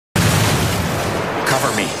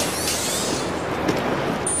Cover me.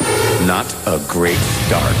 Not a great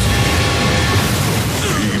start.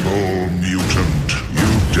 Evil mutant, you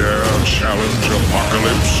dare challenge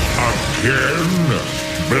Apocalypse again?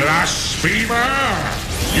 Blasphemer!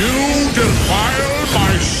 You defile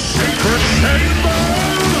my sacred chamber!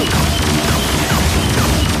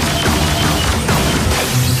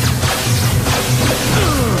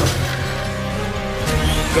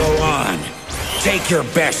 Go on. Take your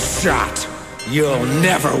best shot. You'll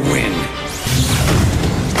never win.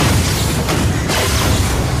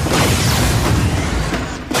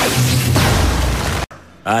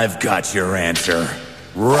 I've got your answer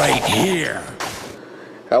right here.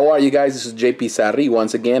 How are you guys? This is JP Sarri.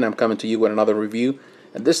 Once again, I'm coming to you with another review.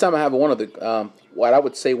 And this time I have one of the, what I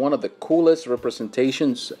would say, one of the coolest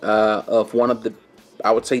representations of one of the,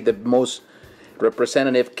 I would say, the most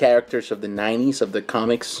representative characters of the 90s, of the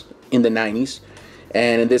comics in the 90s.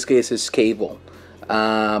 And in this case, it's Cable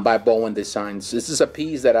by Bowen Designs. This is a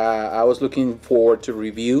piece that I was looking forward to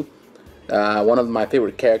review. One of my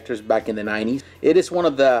favorite characters back in the 90s. It is one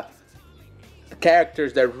of the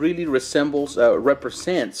characters that really represents what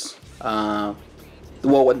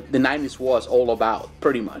the 90s was all about,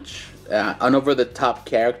 pretty much. An over-the-top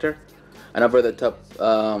character, an over-the-top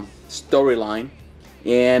storyline,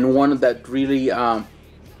 and one that really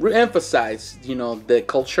re-emphasized, you know, the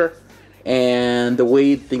culture and the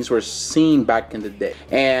way things were seen back in the day.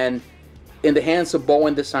 And in the hands of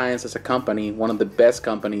Bowen Designs as a company, one of the best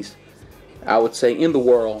companies, I would say, in the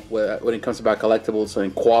world when it comes about collectibles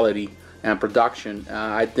and quality and production,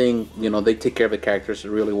 I think, you know, they take care of the characters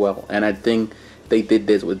really well, and I think they did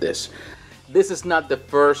this with this. This is not the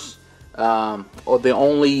first or the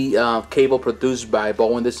only Cable produced by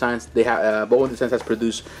Bowen Designs. They have Bowen Designs has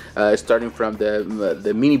produced starting from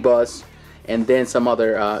the minibus and then some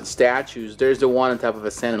other statues. There's the one on top of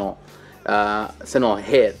a Sentinel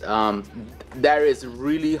head. That is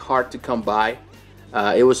really hard to come by.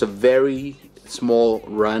 It was a very small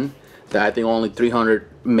run that I think only 300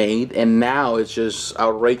 made, and now it's just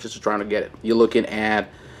outrageous trying to get it. You're looking at,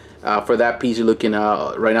 for that piece, you're looking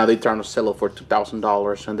right now they're trying to sell it for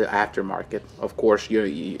 $2,000 in the aftermarket. Of course,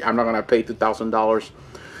 I'm not gonna pay $2,000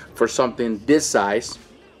 for something this size,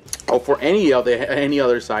 or for any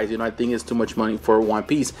other size. You know, I think it's too much money for one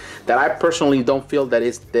piece. That I personally don't feel that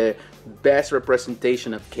is the best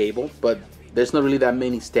representation of Cable, but there's not really that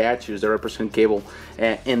many statues that represent Cable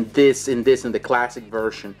in the classic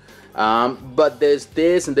version. But there's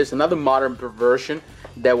this, and there's another modern version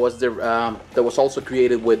that was also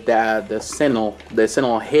created with the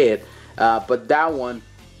Sentinel head. But that one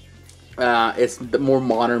is the more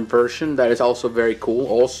modern version that is also very cool.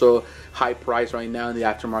 Also high price right now in the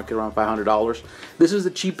aftermarket, around $500. This is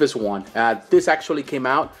the cheapest one. This actually came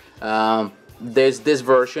out. There's this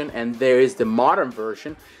version, and there is the modern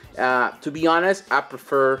version. To be honest, I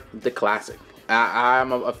prefer the classic.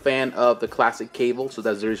 I'm a fan of the classic Cable, so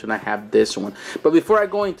that's the reason I have this one. But before I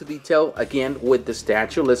go into detail again with the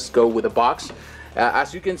statue, let's go with the box.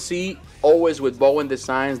 As you can see, always with Bowen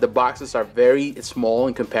Designs, the boxes are very small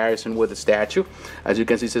in comparison with the statue. As you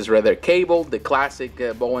can see, it says right there, Cable, the classic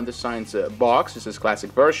Bowen Designs box. This is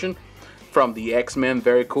classic version from the X-Men.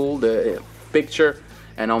 Very cool, the picture.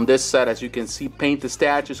 And on this side, as you can see, paint the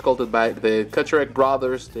statue sculpted by the Kucharek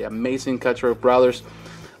Brothers, the amazing Kucharek Brothers.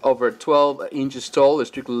 Over 12 inches tall, is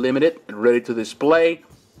strictly limited, ready to display.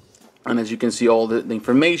 And as you can see, all the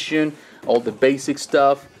information, all the basic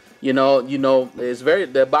stuff. You know, it's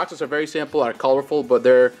the boxes are very simple, are colorful, but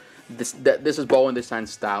this is Bowen Design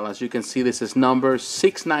style. As you can see, this is number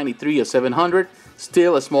 693 of 700,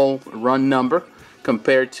 still a small run number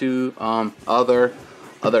compared to other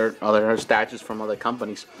statues from other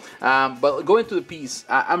companies. But going to the piece,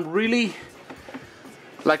 I'm really,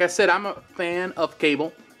 like I said, I'm a fan of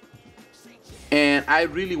Cable, and I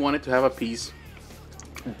really wanted to have a piece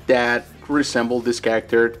that resembled this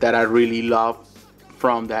character that I really love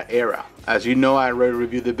from that era. As you know, I already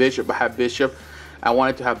reviewed the Bishop. I have Bishop. I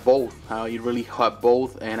wanted to have both. You really have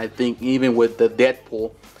both, and I think even with the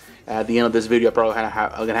Deadpool, at the end of this video, I'm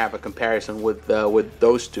gonna have a comparison with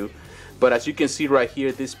those two. But as you can see right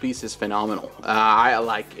here, this piece is phenomenal. I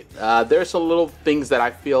like it. There's a little things that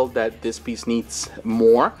I feel that this piece needs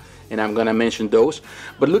more, and I'm gonna mention those.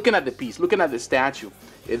 But looking at the piece, looking at the statue,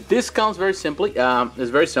 this comes very simply. It's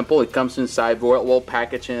very simple. It comes inside well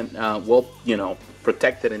packaged and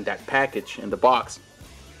protected in that package in the box.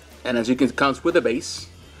 And as you can see, it comes with a base.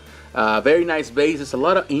 Very nice base. There's a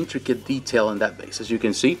lot of intricate detail in that base, as you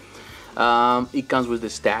can see. It comes with the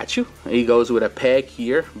statue. It goes with a peg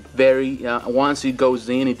here. Very once it goes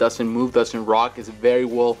in, it doesn't move, doesn't rock. It's very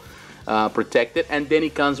well protected. And then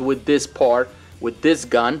it comes with this part with this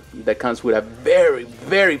gun that comes with a very,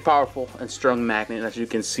 very powerful and strong magnet, as you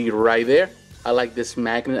can see right there. I like this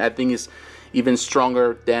magnet. I think it's even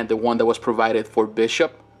stronger than the one that was provided for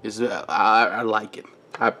Bishop. I like it.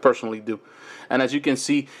 I personally do. And as you can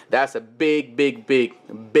see, that's a big, big, big,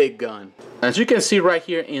 big gun. As you can see right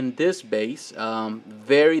here in this base,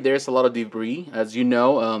 there's a lot of debris. As you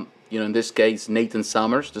know, in this case, Nathan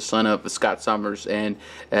Summers, the son of Scott Summers and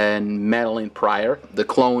Madeline Pryor, the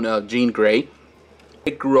clone of Jean Grey,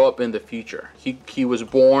 he grew up in the future. He was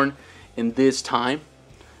born in this time,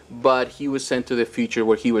 but he was sent to the future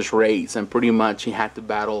where he was raised, and pretty much he had to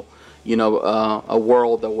battle, a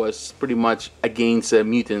world that was pretty much against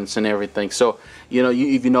mutants and everything. So,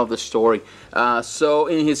 if you know the story. So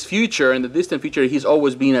in his future, in the distant future, he's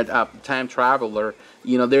always been a time traveler.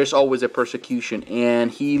 There's always a persecution, and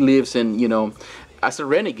he lives in, as a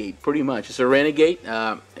renegade, pretty much. As a renegade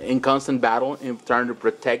in constant battle, and trying to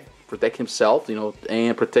protect himself,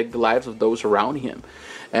 and protect the lives of those around him.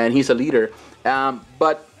 And he's a leader.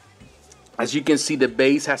 But as you can see, the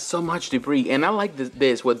base has so much debris, and I like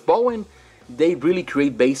this. With Bowen, they really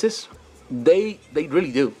create bases. They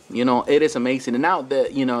really do. It is amazing. And now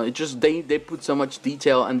they put so much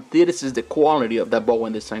detail, and this is the quality of that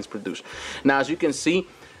Bowen Designs produce. Now, as you can see,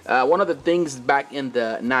 one of the things back in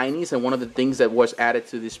the 90s, and one of the things that was added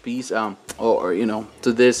to this piece, to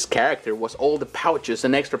this character, was all the pouches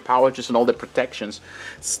and extra pouches and all the protections.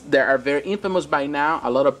 They are very infamous by now. A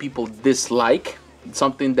lot of people dislike.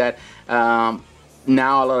 Something that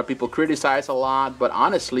now a lot of people criticize a lot, but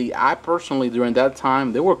honestly, I personally, during that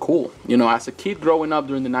time, they were cool. As a kid growing up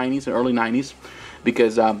during the 90s and early 90s,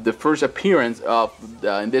 because the first appearance of,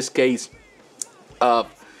 in this case, of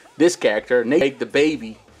this character, Nate the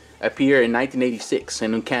Baby, appeared in 1986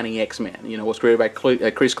 in Uncanny X-Men. Was created by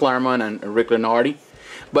Chris Claremont and Rick Lenardi,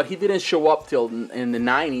 but he didn't show up till in the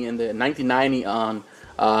 1990 on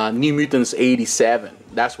New Mutants 87.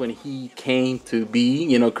 That's when he came to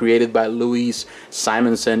be, created by Louise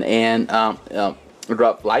Simonson and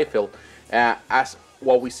Rob Liefeld, as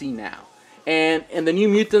what we see now. And in the New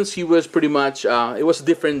Mutants, he was pretty much, it was a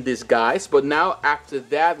different disguise. But now, after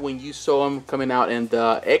that, when you saw him coming out in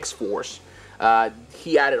the X-Force,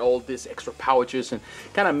 he added all these extra pouches and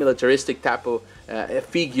kind of militaristic type of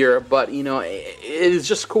figure. But, it's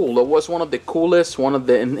just cool. It was one of the coolest,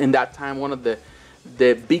 in that time, one of the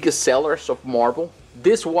biggest sellers of Marvel.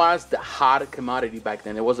 This was the hot commodity back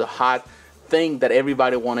then. It was a hot thing that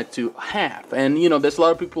everybody wanted to have. And there's a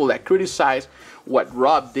lot of people that criticize what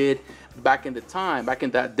Rob did back in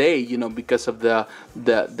that day, because of the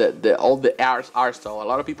all the art style. A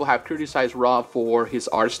lot of people have criticized Rob for his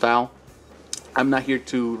art style. I'm not here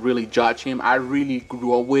to really judge him. I really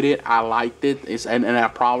grew up with it. I liked it. It's and a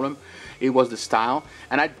problem. It was the style,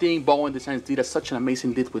 and I think Bowen Designs did such an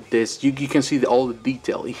amazing did with this. You can see all the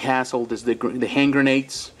detail. It has all this, the hand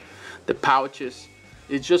grenades, the pouches.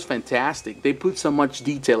 It's just fantastic. They put so much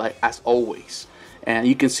detail, as always, and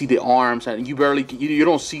you can see the arms, and you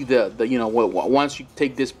don't see the once you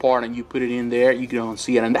take this part and you put it in there, you don't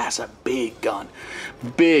see it, and that's a big gun,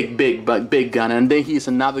 big gun. And then here's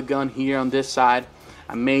another gun here on this side.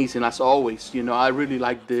 Amazing, as always. I really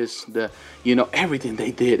like this. Everything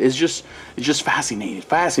they did. It's just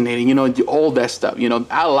fascinating. All that stuff.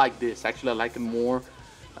 I like this. Actually, I like it more.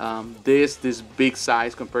 This big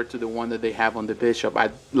size compared to the one that they have on the Bishop. I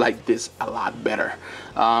like this a lot better.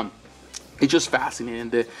 It's just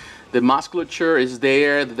fascinating. The musculature is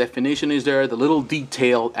there, the definition is there, the little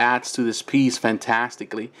detail adds to this piece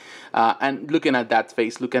fantastically. And looking at that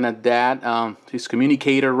face, looking at that, his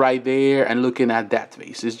communicator right there, and looking at that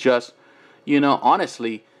face, it's just,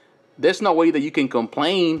 honestly, there's no way that you can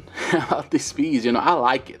complain about this piece. I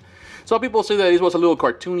like it. Some people say that it was a little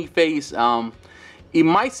cartoony face. It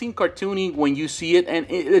might seem cartoony when you see it, and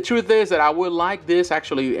the truth is that I would like this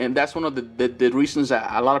actually, and that's one of the reasons that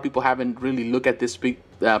a lot of people haven't really looked at this big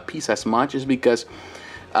piece as much, is because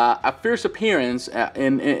at first appearance,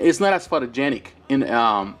 and it's not as photogenic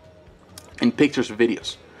in pictures or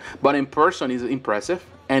videos, but in person is impressive,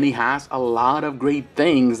 and he has a lot of great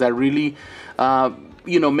things that really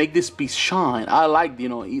make this piece shine. I like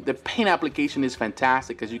the paint application is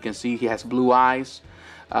fantastic. As you can see, he has blue eyes.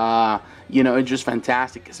 It's just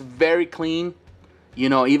fantastic. It's very clean.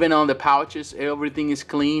 Even on the pouches, everything is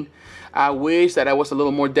clean. I wish that I was a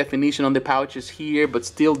little more definition on the pouches here, but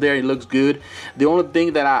still there, it looks good. The only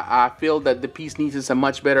thing that I feel that the piece needs is a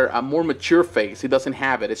much better, a more mature face. It doesn't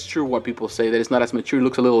have it. It's true what people say, that it's not as mature. It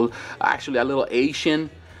looks a little, actually a little Asian,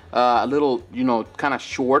 a little, kind of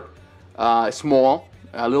short, small.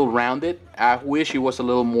 a little rounded. I wish it was a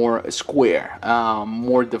little more square,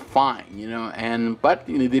 more defined, you know. But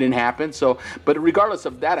it didn't happen. So, but regardless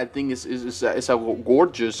of that, I think it's a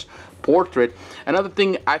gorgeous portrait. Another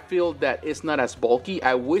thing, I feel that it's not as bulky.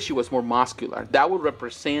 I wish it was more muscular. That would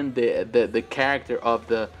represent the character of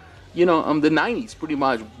the, you know, the 90s, pretty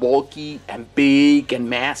much bulky and big and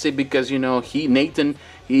massive, because, you know, Nathan,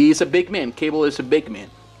 he's a big man. Cable is a big man.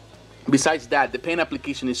 Besides that, the paint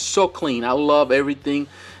application is so clean. I love everything,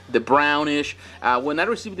 the brownish. When I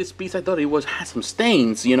received this piece, I thought it had some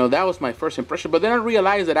stains. You know, that was my first impression. But then I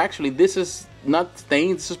realized that actually this is not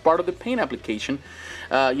stains. This is part of the paint application.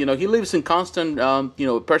 You know, he lives in constant, you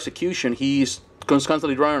know, persecution. He's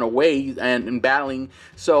constantly running away and battling,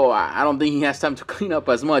 so I don't think he has time to clean up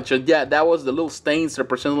as much. And yeah, that was the little stains that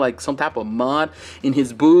represent like some type of mud in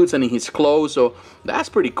his boots and in his clothes. So that's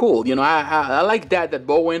pretty cool. You know, I like that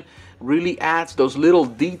Bowen really adds those little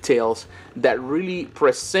details that really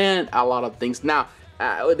present a lot of things. Now,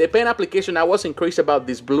 the paint application, I wasn't crazy about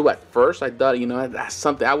this blue at first. I thought, you know, that's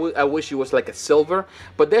something I wish it was like a silver,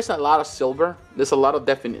 but there's a lot of silver. There's a lot of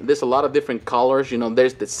different colors. You know,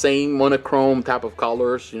 there's the same monochrome type of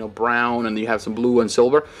colors, you know, brown, and you have some blue and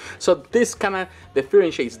silver. So this kind of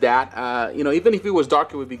differentiates that. You know, even if it was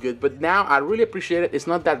darker, it would be good. But now I really appreciate it. It's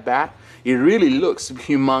not that bad. It really looks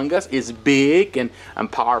humongous. It's big and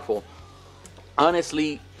powerful.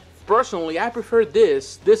 Honestly, personally, I prefer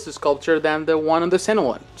this sculpture than the one on the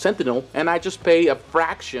Sentinel, and I just pay a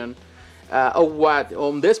fraction of what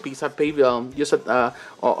on this piece I paid just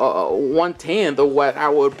 1/10 of what I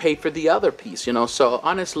would pay for the other piece. You know, so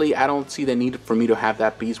honestly, I don't see the need for me to have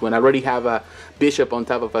that piece when I already have a bishop on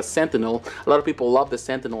top of a Sentinel. A lot of people love the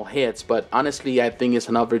Sentinel hits, but honestly, I think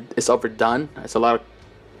it's overdone. It's a lot of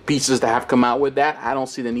pieces that have come out with that. I don't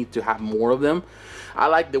see the need to have more of them. I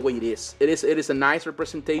like the way it is. It is a nice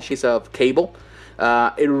representation of Cable.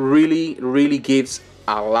 It really gives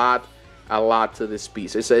a lot to this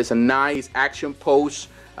piece. It's a nice action pose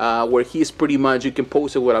where he's pretty much, you can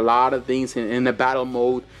pose it with a lot of things in the battle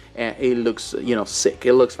mode, and it looks, you know, sick.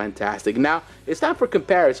 It looks fantastic. Now it's time for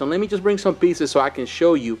comparison. Let me just bring some pieces so I can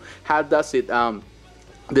show you how does it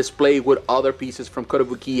display with other pieces from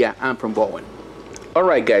Kotobukiya and from Bowen. All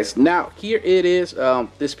right, guys. Now here it is.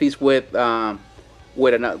 This piece with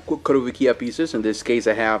Kotobukiya pieces. In this case,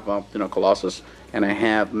 I have you know, Colossus, and I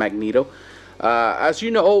have Magneto. As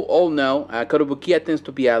you know, all know, Kotobukiya tends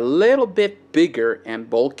to be a little bit bigger and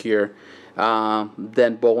bulkier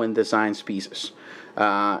than Bowen Designs pieces.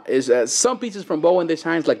 Some pieces from Bowen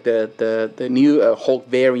Designs, like the new Hulk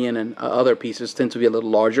variant and other pieces, tend to be a little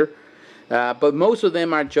larger, but most of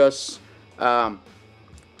them are just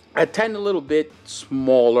a tiny little bit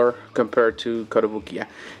smaller compared to Kotobukiya.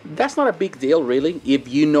 That's not a big deal, really, if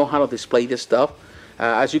you know how to display this stuff.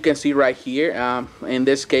 As you can see right here, in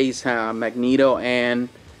this case, Magneto and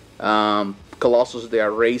Colossus, they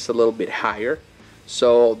are raised a little bit higher.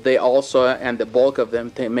 So they also, and the bulk of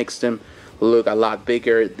them makes them look a lot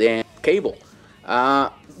bigger than Cable.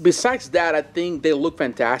 Besides that, I think they look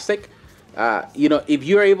fantastic. You know, if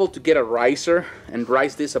you're able to get a riser and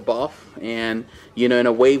rise this above, and, you know, in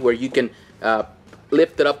a way where you can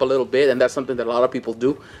lift it up a little bit, and that's something that a lot of people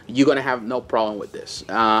do, you're gonna have no problem with this.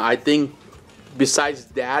 I think besides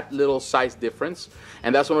that little size difference,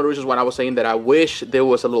 and that's one of the reasons why I was saying that I wish there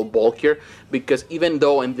was a little bulkier, because even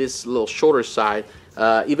though in this little shorter side,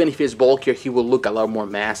 even if he's bulkier, he will look a lot more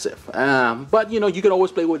massive. But, you know, you can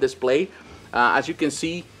always play with display. As you can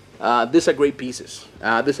see, these are great pieces.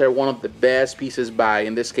 These are one of the best pieces by,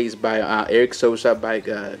 in this case, by Eric Sosa, by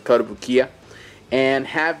Kotobukiya. And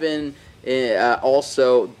having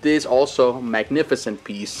this also magnificent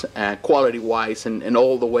piece, quality-wise and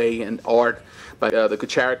all the way, and art by the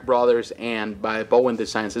Kucharek Brothers and by Bowen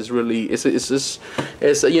Designs is really, it's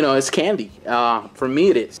you know, it's candy. For me,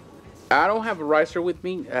 it is. I don't have a riser with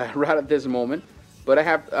me right at this moment, but I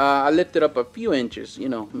have I lifted up a few inches, you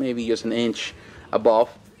know, maybe just an inch above,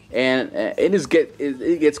 and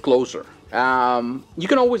it gets closer. You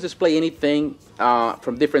can always display anything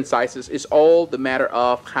from different sizes. It's all the matter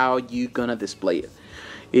of how you're gonna display it.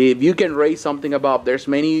 If you can raise something above, there's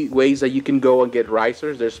many ways that you can go and get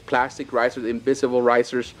risers. There's plastic risers, invisible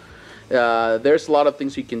risers. There's a lot of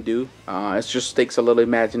things you can do. It just takes a little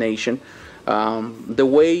imagination. The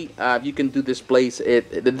way you can do displays,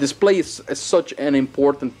 the display is such an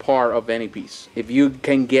important part of any piece. If you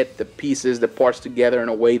can get the pieces, the parts together in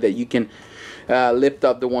a way that you can lift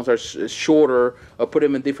up the ones that are shorter or put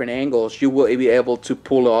them in different angles, you will be able to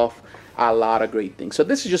pull off a lot of great things. So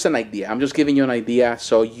this is just an idea. I'm just giving you an idea,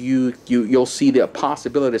 so you'll see the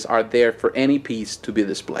possibilities are there for any piece to be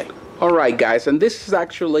displayed. All right, guys, and this is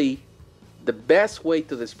actually the best way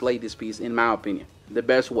to display this piece, in my opinion. The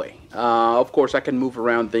best way. Of course, I can move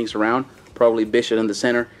things around. Probably Bishop in the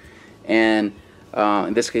center, and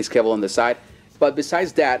in this case, Cable on the side. But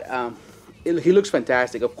besides that, he looks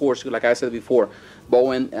fantastic. Of course, like I said before,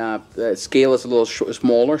 Bowen the scale is a little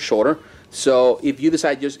smaller, shorter. So if you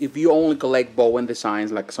decide if you only collect Bowen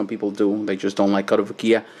designs, like some people do, they just don't like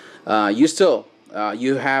Kucharek,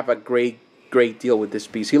 you have a great deal with this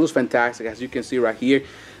piece. He looks fantastic, as you can see right here.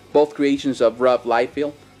 Both creations of Rob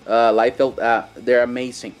Liefeld. They're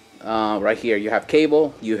amazing. Right here, you have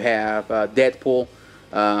Cable, you have Deadpool.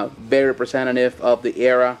 Very representative of the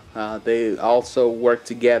era. They also work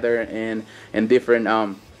together in different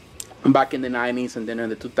back in the 90s, and then in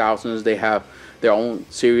the 2000s they have their own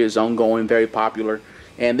series ongoing, very popular.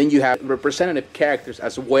 And then you have representative characters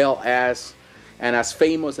as well as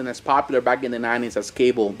famous and as popular back in the 90s as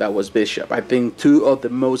Cable, that was Bishop. I think two of the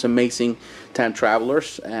most amazing time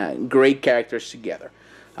travelers, great characters together.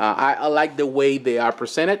 I like the way they are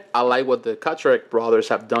presented. I like what the Kucharek Brothers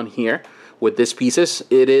have done here with these pieces.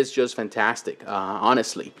 It is just fantastic,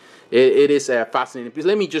 honestly. It is a fascinating piece.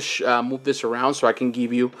 Let me just move this around so I can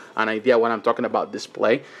give you an idea when I'm talking about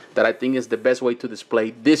display, that I think is the best way to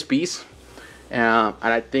display this piece. And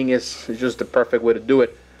I think it's just the perfect way to do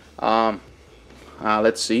it.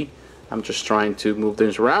 Let's see. I'm just trying to move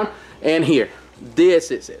things around. And here, this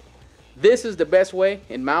is it. This is the best way,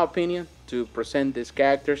 in my opinion, to present these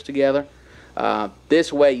characters together.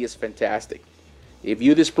 This way is fantastic. If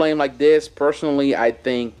you display them like this, personally, I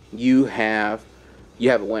think you have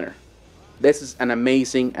a winner. This is an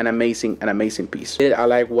amazing piece. I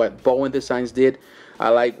like what Bowen Designs did. I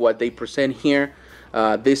like what they present here.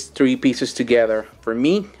 These three pieces together, for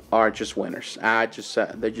me, are just winners. They're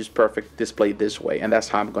just perfect displayed this way, and that's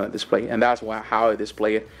how I'm going to display it, and that's how I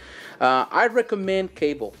display it. I recommend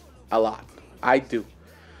Cable a lot. I do.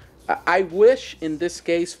 I wish in this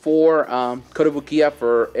case for Kucharek,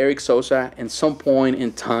 for Eric Sosa, in some point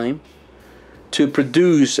in time, to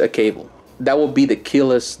produce a Cable. That would be the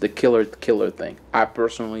killer thing. I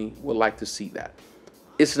personally would like to see that.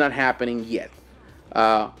 It's not happening yet.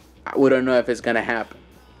 We don't know if it's gonna happen.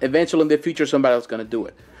 Eventually in the future, somebody else is gonna do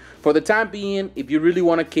it. For the time being, if you really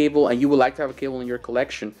want a Cable and you would like to have a Cable in your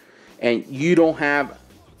collection, and you don't have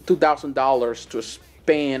 $2,000 to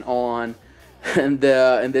spend on, in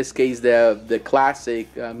this case, the classic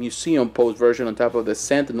museum post version on top of the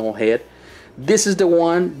Sentinel head, this is the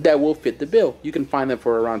one that will fit the bill. You can find them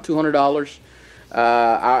for around $200.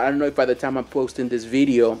 I don't know if by the time I'm posting this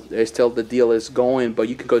video, still the deal is going, but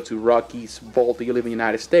you can go to Rocky's Vault if you live in the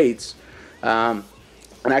United States, and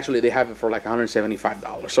actually they have it for like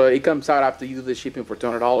 $175. So it comes out after you do the shipping for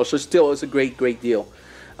 $200. So still, it's a great deal.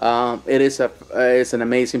 It's an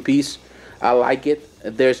amazing piece. I like it.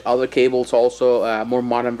 There's other Cables also, more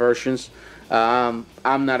modern versions. I'm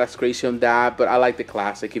not as crazy on that, but I like the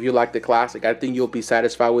classic. If you like the classic, I think you'll be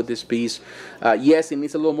satisfied with this piece. Yes, it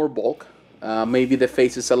needs a little more bulk. Maybe the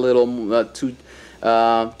face is a little too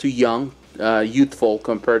young, youthful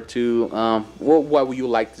compared to what would you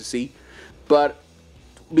like to see. But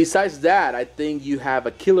besides that, I think you have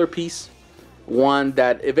a killer piece. One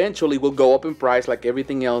that eventually will go up in price, like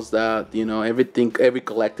everything else that, every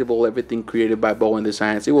collectible, everything created by Bowen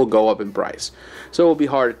Designs, it will go up in price. So it will be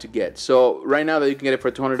harder to get. So right now that you can get it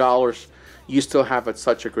for $200, you still have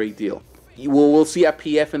such a great deal. We'll see a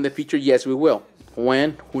PF in the future. Yes, we will.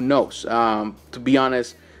 When? Who knows? To be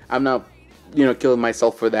honest, I'm not, killing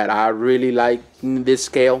myself for that. I really like this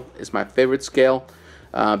scale. It's my favorite scale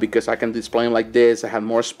because I can display them like this. I have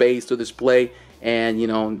more space to display. And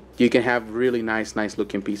you can have really nice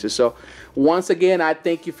looking pieces. So once again, I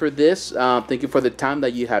thank you for this. Thank you for the time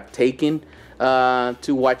that you have taken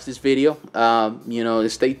to watch this video.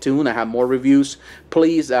 Stay tuned. I have more reviews.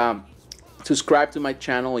 Please subscribe to my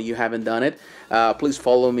channel if you haven't done it. Please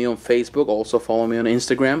follow me on Facebook. Also follow me on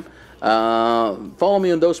Instagram. Follow me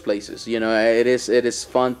on those places. It is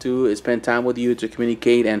fun to spend time with you, to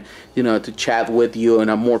communicate, and to chat with you in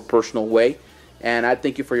a more personal way. And I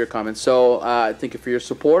thank you for your comments. So thank you for your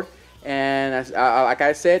support. And like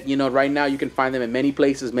I said, right now you can find them in many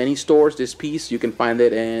places, many stores. This piece you can find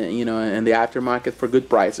it in the aftermarket for good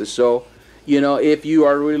prices. So if you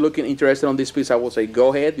are really interested on this piece, I will say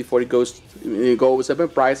go ahead before it goes up in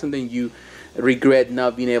price, and then you regret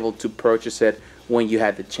not being able to purchase it when you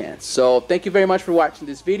had the chance. So thank you very much for watching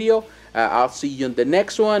this video. I'll see you in the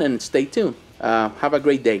next one, and stay tuned. Have a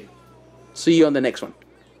great day. See you on the next one.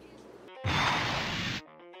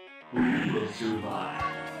 We will survive.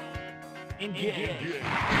 Engage.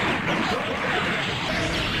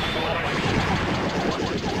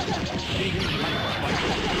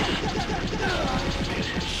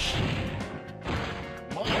 Finish.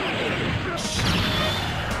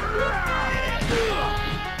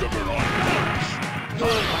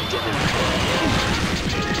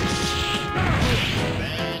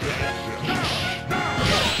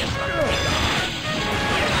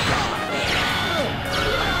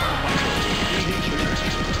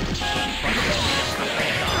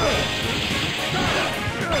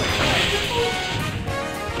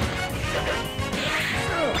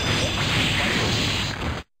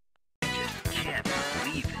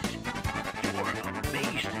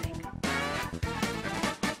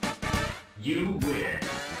 You win.